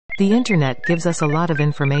The internet gives us a lot of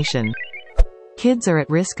information. Kids are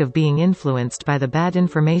at risk of being influenced by the bad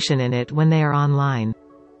information in it when they are online.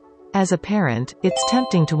 As a parent, it's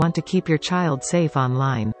tempting to want to keep your child safe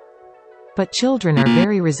online. But children are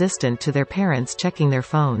very resistant to their parents checking their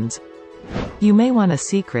phones. You may want a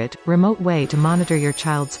secret, remote way to monitor your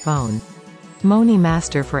child's phone.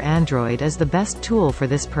 MoniMaster for Android is the best tool for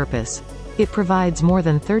this purpose. It provides more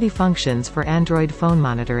than 30 functions for Android phone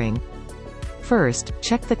monitoring. First,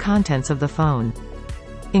 check the contents of the phone,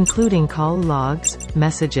 including call logs,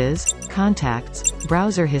 messages, contacts,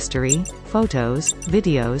 browser history, photos,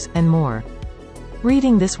 videos, and more.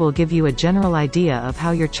 Reading this will give you a general idea of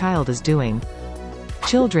how your child is doing.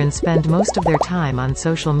 Children spend most of their time on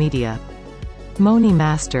social media.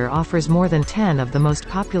 MoniMaster offers more than 10 of the most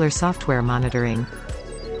popular software monitoring.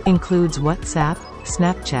 Includes WhatsApp,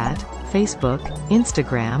 Snapchat, Facebook,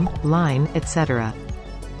 Instagram, Line, etc.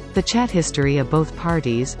 The chat history of both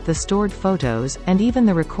parties, the stored photos, and even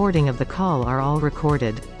the recording of the call are all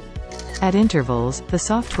recorded. At intervals, the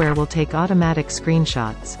software will take automatic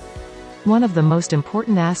screenshots. One of the most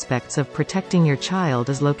important aspects of protecting your child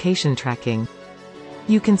is location tracking.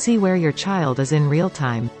 You can see where your child is in real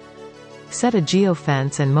time. Set a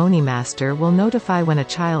geofence and MoniMaster will notify when a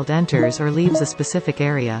child enters or leaves a specific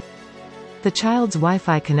area. The child's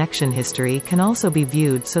Wi-Fi connection history can also be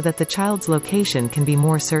viewed so that the child's location can be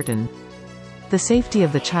more certain. The safety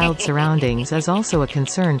of the child's surroundings is also a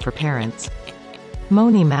concern for parents.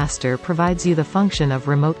 MoniMaster provides you the function of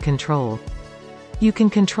remote control. You can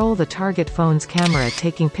control the target phone's camera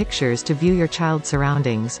taking pictures to view your child's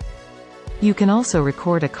surroundings. You can also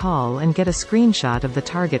record a call and get a screenshot of the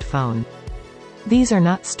target phone. These are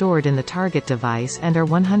not stored in the target device and are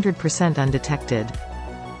 100% undetected.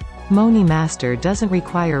 MoniMaster doesn't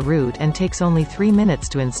require root and takes only 3 minutes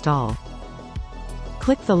to install.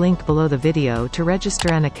 Click the link below the video to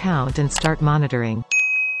register an account and start monitoring.